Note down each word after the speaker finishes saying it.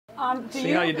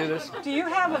See how you do this? Do you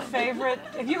have a favorite?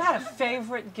 Have you had a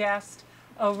favorite guest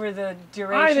over the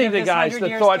duration I think of the this guys, 100 the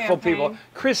years thoughtful campaign? people.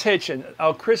 Chris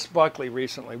Hitchens, Chris Buckley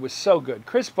recently was so good.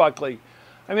 Chris Buckley,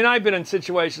 I mean, I've been in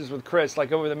situations with Chris,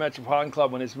 like over the Metropolitan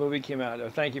Club when his movie came out,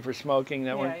 Thank You for Smoking,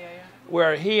 that one,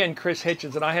 where he and Chris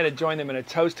Hitchens, and I had to join them in a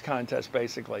toast contest,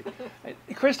 basically.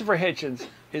 Christopher Hitchens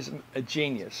is a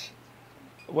genius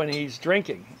when he's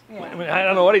drinking. Yeah. I mean, I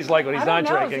don't know what he's like when he's not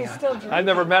drinking. He's still drinking. I've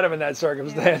never met him in that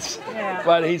circumstance,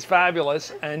 but he's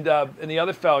fabulous. And the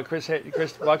other fellow, Chris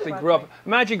Buckley, grew up.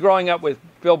 Imagine growing up with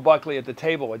Bill Buckley at the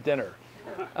table at dinner.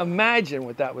 Imagine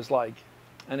what that was like.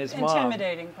 And his mom.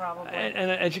 Intimidating, probably.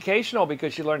 And educational,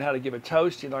 because you learn how to give a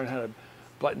toast. You learn how to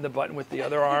button the button with the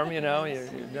other arm. You know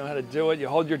how to do it. You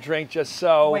hold your drink just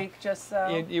so. Wink just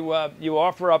so. You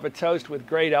offer up a toast with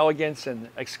great elegance and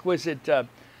exquisite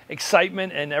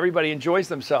excitement, and everybody enjoys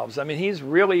themselves. I mean, he's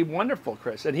really wonderful,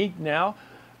 Chris. And he now,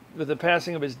 with the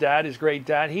passing of his dad, his great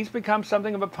dad, he's become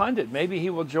something of a pundit. Maybe he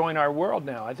will join our world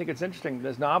now. I think it's interesting.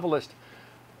 This novelist,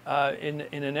 in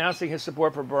announcing his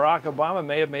support for Barack Obama,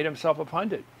 may have made himself a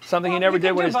pundit. Something he never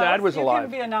did when his dad was alive. You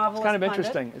can be a novelist It's kind of pundit.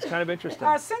 interesting. It's kind of interesting.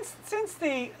 Since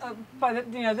the,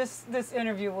 this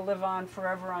interview will live on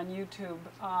forever on YouTube.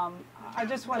 I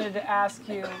just wanted to ask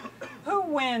you, who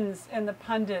wins in the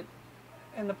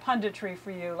punditry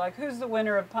for you? Like, who's the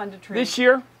winner of punditry this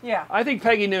year? Yeah, I think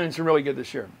Peggy Noonan's really good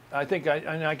this year. I think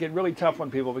I get really tough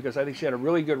on people because I think she had a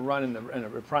really good run in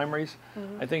the primaries.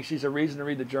 I think she's a reason to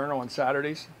read the Journal on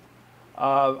Saturdays.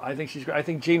 I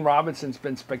think Gene Robinson's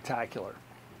been spectacular.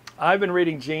 I've been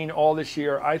reading Gene all this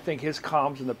year. I think his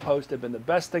columns in the Post have been the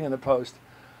best thing in the Post.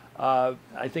 I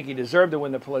think he deserved to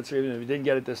win the Pulitzer, even if he didn't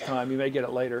get it this time. He may get it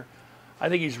later. I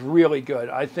think he's really good.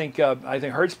 I think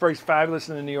Hertzberg's fabulous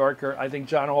in the New Yorker. I think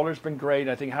John Holder's been great.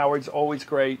 I think Howard's always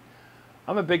great.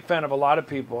 I'm a big fan of a lot of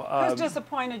people. Who's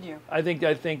disappointed you? I think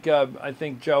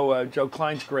Joe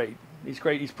Klein's great. He's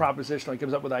great. He's propositional. He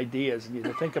comes up with ideas, and you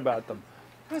have to think about them.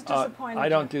 Who's disappointed I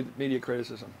don't you? do media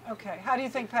criticism. Okay. How do you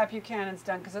think Pat Buchanan's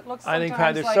done? Because it looks I sometimes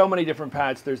think there's like... so many different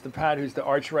Pats. There's the Pat who's the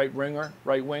arch right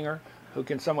winger, who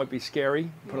can somewhat be scary,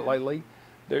 put it lightly,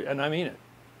 and I mean it.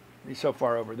 He's so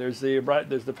far over. There's the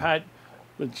Pat,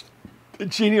 the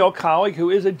genial colleague who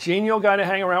is a genial guy to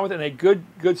hang around with and a good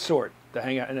sort to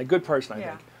hang out, and a good person, I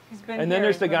think. He's been and then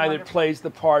there's the guy that plays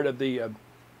the part of the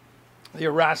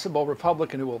irascible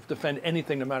Republican who will defend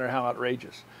anything no matter how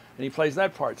outrageous. And he plays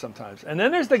that part sometimes. And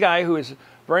then there's the guy who is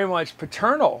very much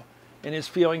paternal in his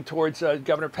feeling towards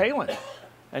Governor Palin.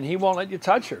 And he won't let you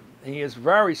touch her. He is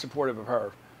very supportive of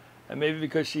her. And maybe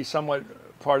because she's somewhat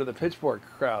part of the Pittsburgh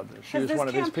crowd. She was one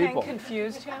of his people. Has this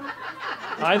campaign confused him?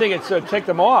 I think it's ticked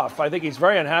him off. I think he's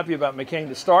very unhappy about McCain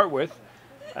to start with.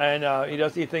 And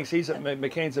he thinks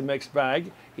McCain's a mixed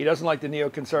bag. He doesn't like the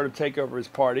neoconservative takeover of his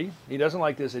party. He doesn't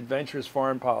like this adventurous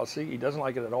foreign policy. He doesn't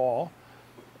like it at all.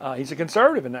 He's a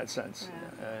conservative in that sense.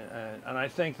 And I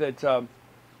think that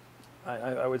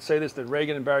I would say this, that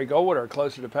Reagan and Barry Goldwater are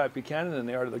closer to Pat Buchanan than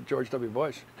they are to George W.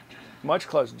 Bush. Much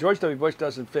closer. George W. Bush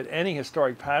doesn't fit any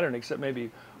historic pattern except maybe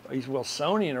he's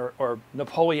Wilsonian or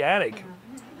Napoleonic.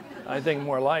 I think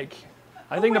more like.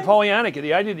 I think Napoleonic,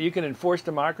 the idea that you can enforce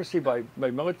democracy by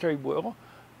military will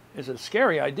is a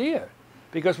scary idea.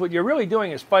 Because what you're really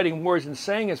doing is fighting wars and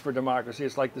saying it's for democracy.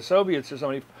 It's like the Soviets or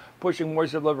somebody pushing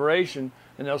wars of liberation,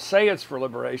 and they'll say it's for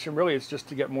liberation. Really, it's just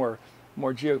to get more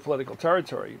geopolitical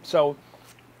territory. So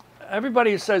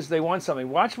everybody who says they want something,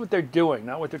 watch what they're doing,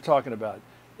 not what they're talking about.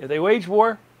 If they wage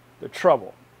war, they're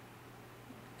trouble.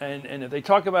 And if they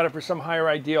talk about it for some higher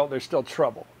ideal, they're still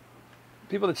trouble.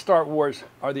 People that start wars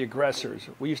are the aggressors.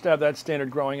 We used to have that standard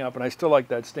growing up, and I still like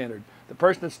that standard. The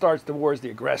person that starts the war is the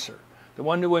aggressor. The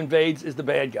one who invades is the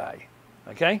bad guy.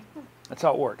 Okay? That's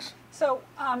how it works. So,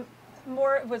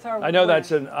 more with our... I know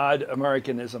that's an odd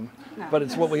Americanism, but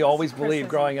it's what we always believed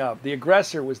growing up. The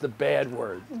aggressor was the bad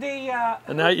word.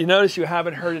 And now you notice you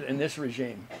haven't heard it in this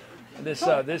regime. This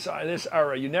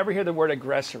era. You never hear the word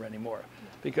aggressor anymore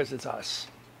because it's us.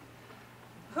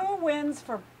 Who wins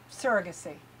for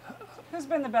surrogacy? Who's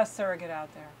been the best surrogate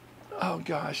out there? Oh,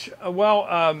 gosh.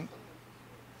 Well,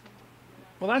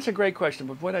 that's a great question,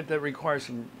 but boy, that requires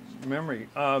some memory.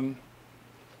 I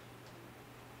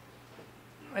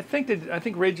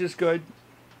think Ridge is good.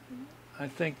 I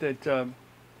think that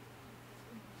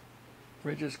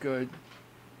Ridge is good.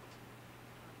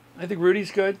 I think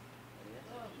Rudy's good.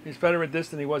 He's better at this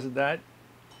than he was at that.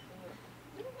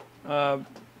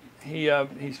 He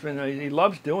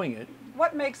loves doing it.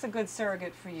 What makes a good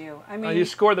surrogate for you? I mean, you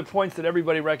score the points that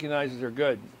everybody recognizes are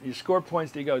good. You score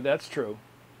points that you go, that's true.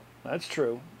 That's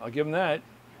true. I'll give him that.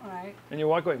 Right. And you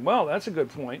walk away, well, that's a good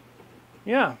point.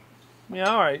 Yeah. Yeah,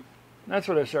 all right. That's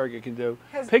what a surrogate can do.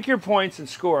 Pick your points and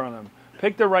score on them.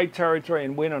 Pick the right territory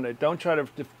and win on it. Don't try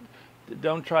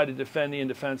to defend the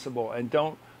indefensible, and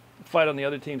don't fight on the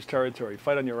other team's territory.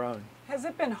 Fight on your own. Has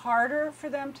it been harder for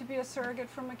them to be a surrogate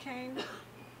for McCain?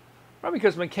 Probably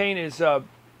because McCain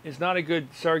is not a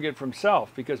good surrogate for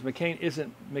himself, because McCain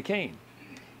isn't McCain.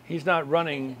 He's not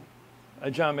running a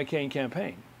John McCain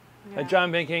campaign. Yeah. A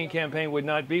John McCain campaign would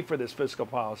not be for this fiscal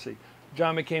policy.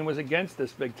 John McCain was against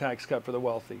this big tax cut for the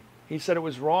wealthy. He said it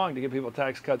was wrong to give people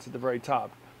tax cuts at the very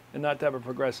top and not to have a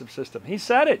progressive system. He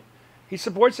said it. He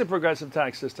supports the progressive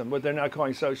tax system, what they're now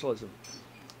calling socialism.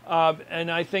 And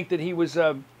I think that he was...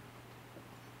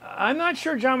 I'm not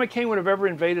sure John McCain would have ever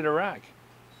invaded Iraq.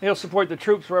 He'll support the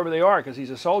troops wherever they are because he's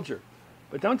a soldier.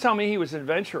 But don't tell me he was an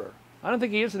adventurer. I don't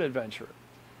think he is an adventurer.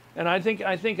 And I think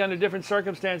under different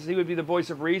circumstances he would be the voice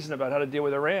of reason about how to deal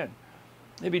with Iran.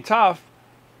 It'd be tough,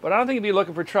 but I don't think he'd be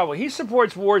looking for trouble. He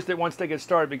supports wars that once they get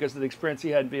started because of the experience he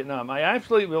had in Vietnam. I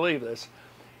absolutely believe this.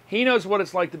 He knows what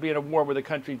it's like to be in a war where the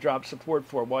country drops support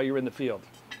for while you're in the field.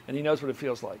 And he knows what it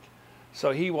feels like.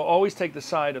 So he will always take the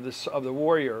side of the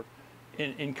warrior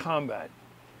in combat.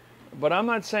 But I'm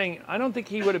not saying, I don't think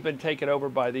he would have been taken over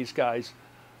by these guys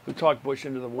who talked Bush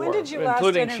into the war, When did you last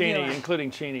interview him?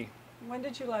 including Cheney. When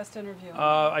did you last interview him?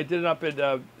 I did it up at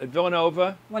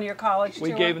Villanova. One of your college We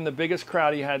tour? gave him the biggest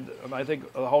crowd he had, I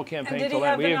think, the whole campaign did he till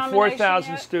have then. We the had nomination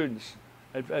 4,000 yet? students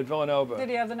at Villanova. Did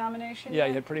he have the nomination Yeah, yet?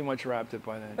 he had pretty much wrapped it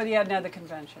by then. But he hadn't had the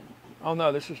convention. Oh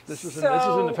no, this was in the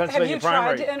So, Pennsylvania have you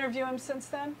primary. tried to interview him since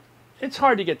then? It's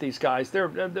hard to get these guys.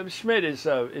 Schmidt is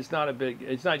not a big.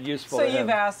 It's not useful. So to you've him.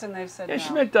 asked and they've said Yeah, no.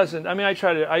 Schmidt doesn't. I mean,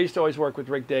 I used to always work with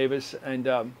Rick Davis,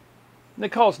 and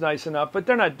Nicole's nice enough, but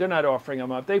they're not offering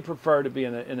him up. They prefer to be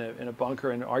in a bunker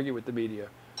and argue with the media.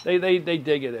 They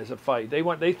dig it as a fight.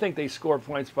 They think they score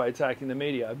points by attacking the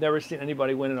media. I've never seen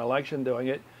anybody win an election doing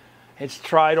it. It's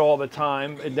tried all the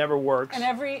time. It never works. And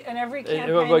every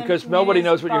campaign, because nobody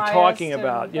knows what you're talking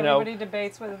about. You know, everybody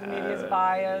debates whether the media is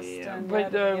biased. Yeah,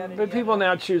 And but people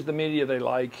now choose the media they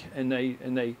like, and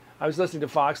they. I was listening to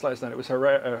Fox last night. It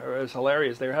was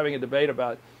hilarious. They were having a debate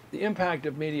about the impact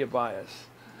of media bias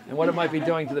and what it might be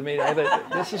doing to the media. I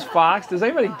thought, this is Fox. Does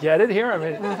anybody get it here? I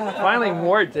mean, finally,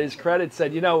 Mort, to his credit,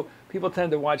 said, you know, people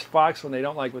tend to watch Fox when they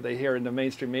don't like what they hear in the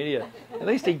mainstream media. At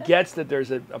least he gets that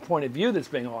there's a point of view that's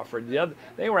being offered.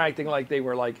 They were acting like they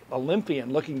were like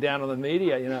Olympian, looking down on the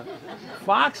media. You know,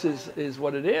 Fox is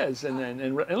what it is, and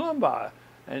Limbaugh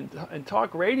and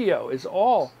talk radio is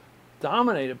all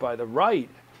dominated by the right.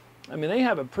 I mean, they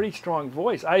have a pretty strong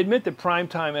voice. I admit that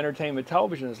primetime entertainment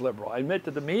television is liberal. I admit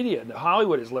that the media,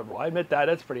 Hollywood is liberal. I admit that.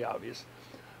 That's pretty obvious.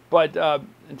 But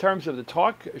in terms of the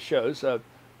talk shows, they're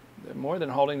more than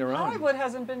holding their own. Hollywood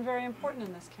hasn't been very important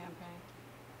in this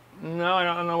campaign. No, I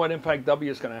don't know what impact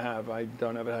W is going to have. I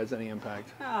don't know if it has any impact.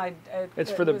 No,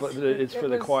 It's for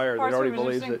the choir that already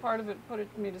believes it. Part of it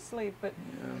put me to sleep. But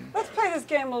let's play this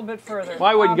game a little bit further. Well,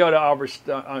 I wouldn't go to Albert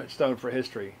Stone for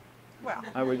history. Well,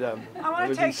 I would. It would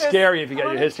be take scary if you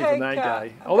got your history from that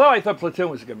guy. Although I thought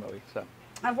Platoon was a good movie. So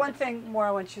I have one thing more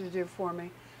I want you to do for me.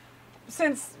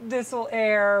 Since this will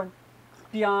air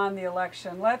beyond the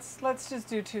election, let's just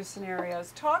do two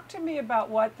scenarios. Talk to me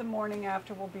about what the morning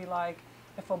after will be like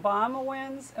if Obama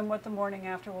wins, and what the morning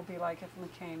after will be like if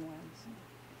McCain wins.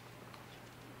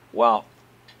 Well,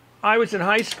 I was in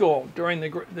high school during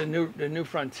the new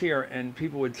frontier, and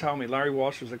people would tell me, Larry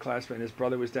Walsh was a classmate, and his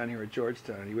brother was down here at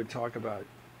Georgetown, and he would talk about,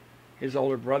 his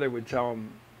older brother would tell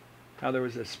him how there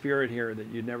was a spirit here that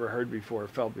you'd never heard before,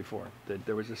 felt before, that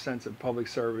there was a sense of public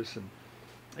service and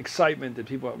excitement, that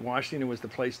people at Washington was the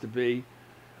place to be.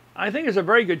 I think there's a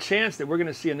very good chance that we're going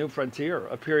to see a new frontier,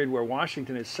 a period where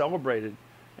Washington is celebrated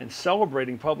and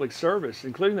celebrating public service,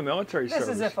 including the military service.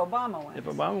 This is if Obama wins. If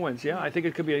Obama wins, yeah. I think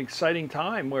it could be an exciting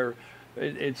time where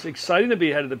it's exciting to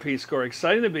be head of the Peace Corps,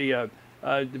 exciting to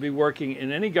be working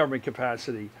in any government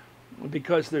capacity,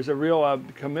 because there's a real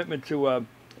commitment to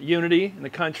unity in the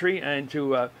country and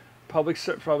to public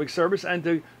service and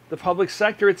to the public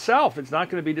sector itself. It's not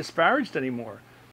going to be disparaged anymore.